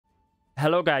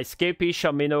Hello guys, Crayfish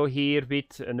here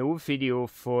with a new video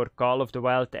for Call of the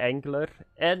Wild Angler.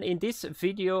 And in this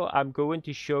video I'm going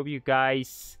to show you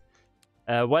guys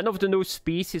one of the new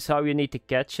species, how you need to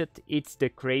catch it. It's the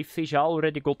crayfish. I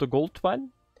already got the gold one.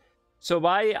 So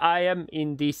why I am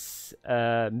in this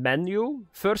menu?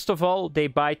 First of all, they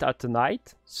bite at the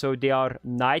night. So they are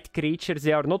night creatures.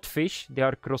 They are not fish, they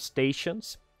are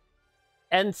crustaceans.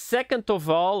 And second of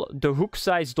all, the hook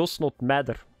size does not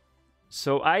matter.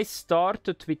 So I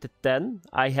started with a 10,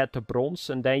 I had the bronze,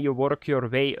 and then you work your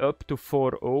way up to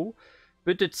 4.0.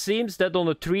 But it seems that on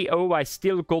a 3.0 I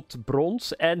still got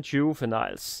bronze and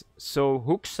juveniles. So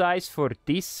hook size for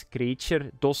this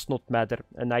creature does not matter.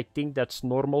 And I think that's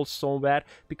normal somewhere,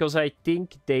 because I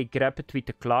think they grab it with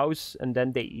the claws and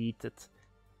then they eat it.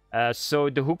 So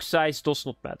the hook size does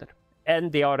not matter.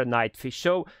 And they are a night fish.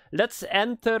 So let's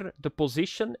enter the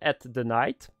position at the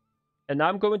night. And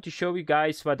I'm going to show you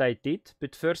guys what I did,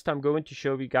 but first I'm going to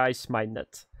show you guys my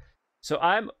net. So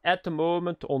I'm at the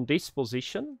moment on this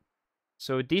position.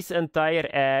 So this entire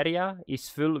area is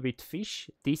full with fish.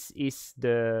 This is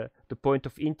the point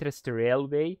of interest, the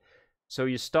railway. So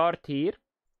you start here,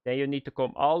 then you need to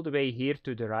come all the way here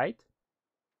to the right.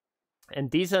 And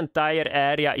this entire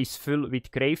area is full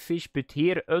with crayfish, but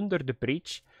here under the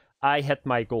bridge, I had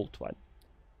my gold one.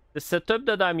 The setup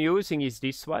that I'm using is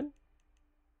this one.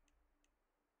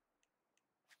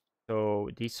 So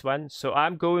this one. So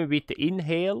I'm going with the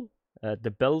inhale, the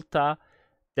Belta,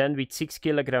 then with 6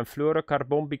 kg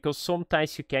fluorocarbon, because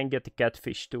sometimes you can get a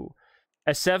catfish too.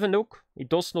 A 7 hook, it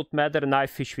does not matter, and I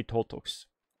fish with hot hooks.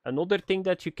 Another thing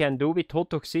that you can do with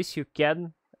hot hooks is you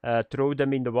can throw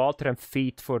them in the water and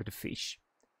feed for the fish.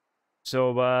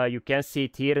 So you can see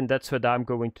it here, and that's what I'm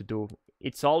going to do.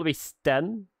 It's always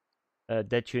 10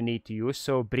 that you need to use,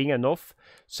 so bring enough.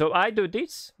 So I do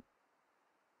this,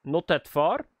 not that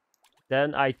far.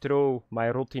 Then I throw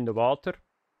my rod in the water.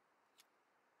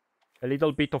 A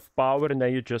little bit of power, and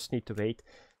then you just need to wait.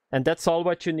 And that's all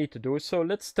what you need to do. So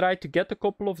let's try to get a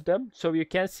couple of them. So you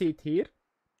can see it here.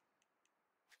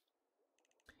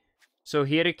 So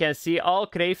here you can see all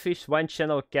crayfish, one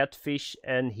channel catfish,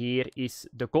 and here is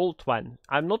the gold one.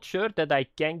 I'm not sure that I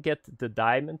can get the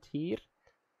diamond here.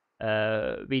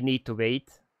 We need to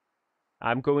wait.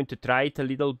 I'm going to try it a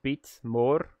little bit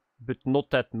more, but not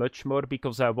that much more,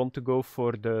 because I want to go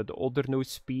for the other new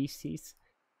species.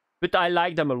 But I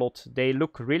like them a lot. They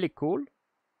look really cool.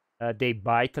 They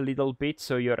bite a little bit,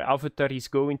 so your avatar is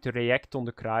going to react on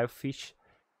the crayfish.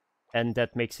 And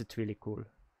that makes it really cool.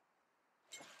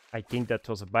 I think that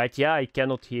was a bite. Yeah, I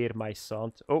cannot hear my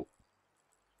sound. Oh.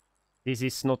 This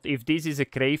is not... If this is a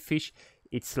crayfish,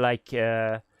 it's like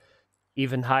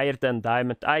even higher than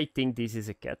diamond. I think this is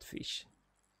a catfish.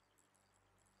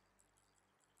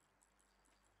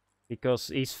 Because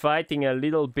he's fighting a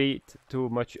little bit too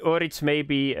much. Or it's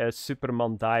maybe a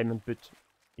Superman diamond, but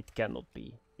it cannot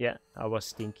be. Yeah, I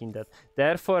was thinking that.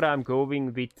 Therefore, I'm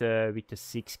going with the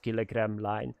 6 kg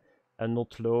line and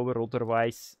not lower.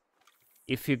 Otherwise,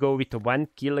 if you go with the 1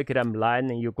 kg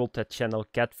line and you got that channel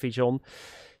catfish on,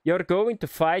 you're going to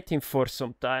fight him for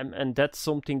some time. And that's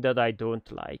something that I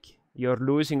don't like. You're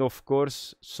losing, of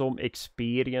course, some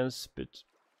experience, but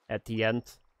at the end...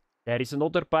 there is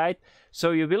another bite,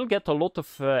 so you will get a lot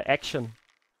of action.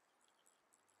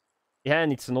 Yeah,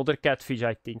 and it's another catfish,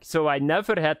 I think. So I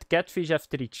never had catfish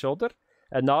after each other.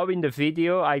 And now in the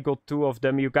video, I got 2 of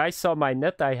them. You guys saw my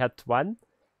net, I had 1.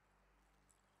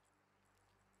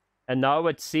 And now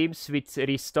it seems with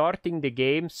restarting the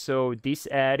game, so this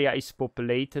area is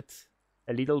populated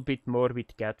a little bit more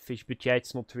with catfish. But yeah,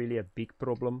 it's not really a big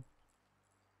problem,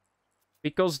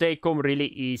 because they come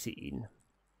really easy in.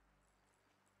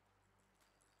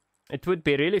 It would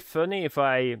be really funny if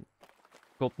I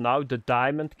got now the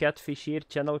diamond catfish here,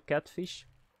 channel catfish.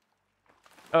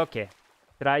 Okay,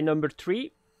 try number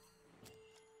 3.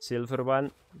 Silver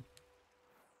one.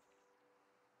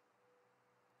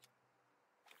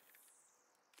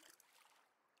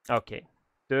 Okay,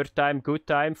 third time, good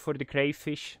time for the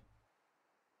crayfish.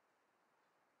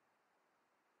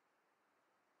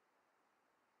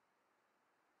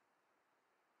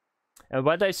 And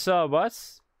what I saw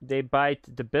was... they bite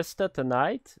the best at the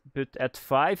night, but at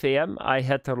 5 AM I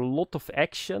had a lot of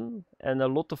action, and a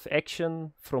lot of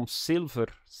action from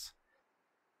silvers.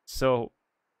 So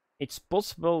it's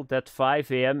possible that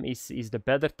 5 AM is the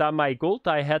better time. My gold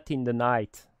I had in the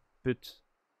night, but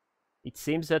it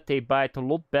seems that they bite a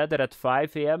lot better at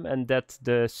 5 AM, and that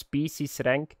the species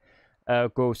rank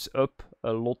goes up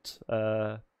a lot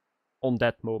on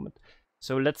that moment.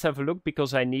 So let's have a look,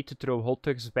 because I need to throw hot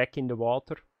dogs back in the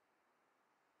water.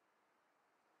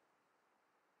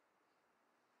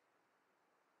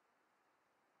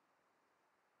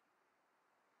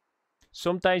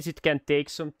 Sometimes it can take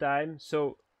some time.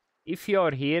 So if you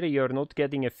are here, you're not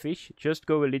getting a fish, just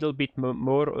go a little bit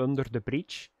more under the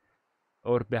bridge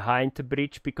or behind the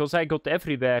bridge, because I got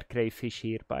everywhere crayfish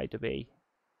here, by the way.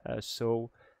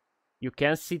 So you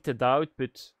can sit it out,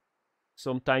 but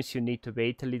sometimes you need to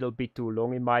wait a little bit too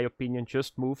long, in my opinion.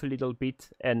 Just move a little bit,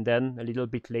 and then a little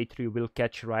bit later you will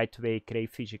catch right away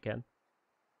crayfish again.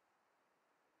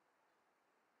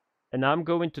 And I'm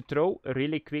going to throw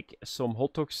really quick some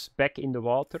hot dogs back in the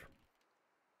water.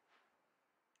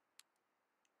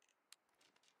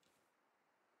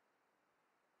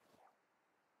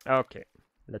 Okay,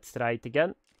 let's try it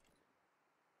again.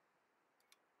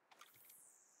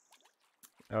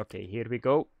 Okay, here we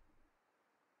go.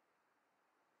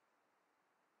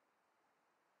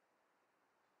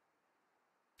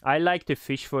 I like to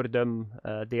fish for them.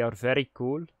 They are very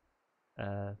cool.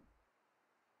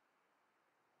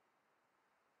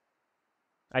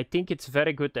 I think it's a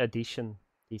very good addition.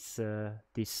 Yeah,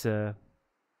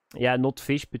 not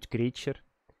fish, but creature.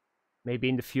 Maybe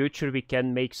in the future we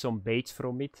can make some baits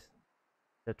from it.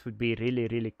 That would be really,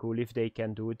 really cool if they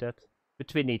can do that.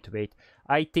 But we need to wait.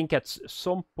 I think at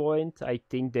some point, I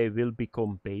think they will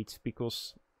become baits,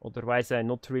 because otherwise I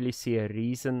not really see a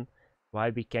reason why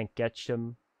we can catch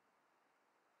them.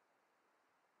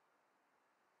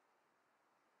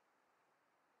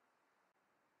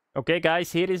 Okay,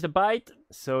 guys, here is the bite.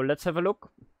 So let's have a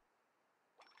look.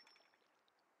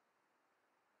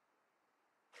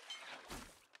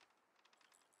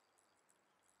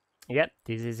 Yeah,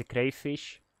 this is a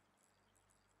crayfish.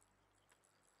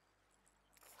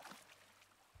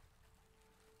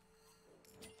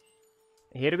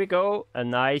 Here we go, a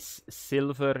nice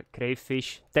silver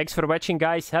crayfish. Thanks for watching,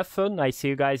 guys. Have fun. I see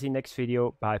you guys in next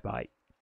video. Bye bye.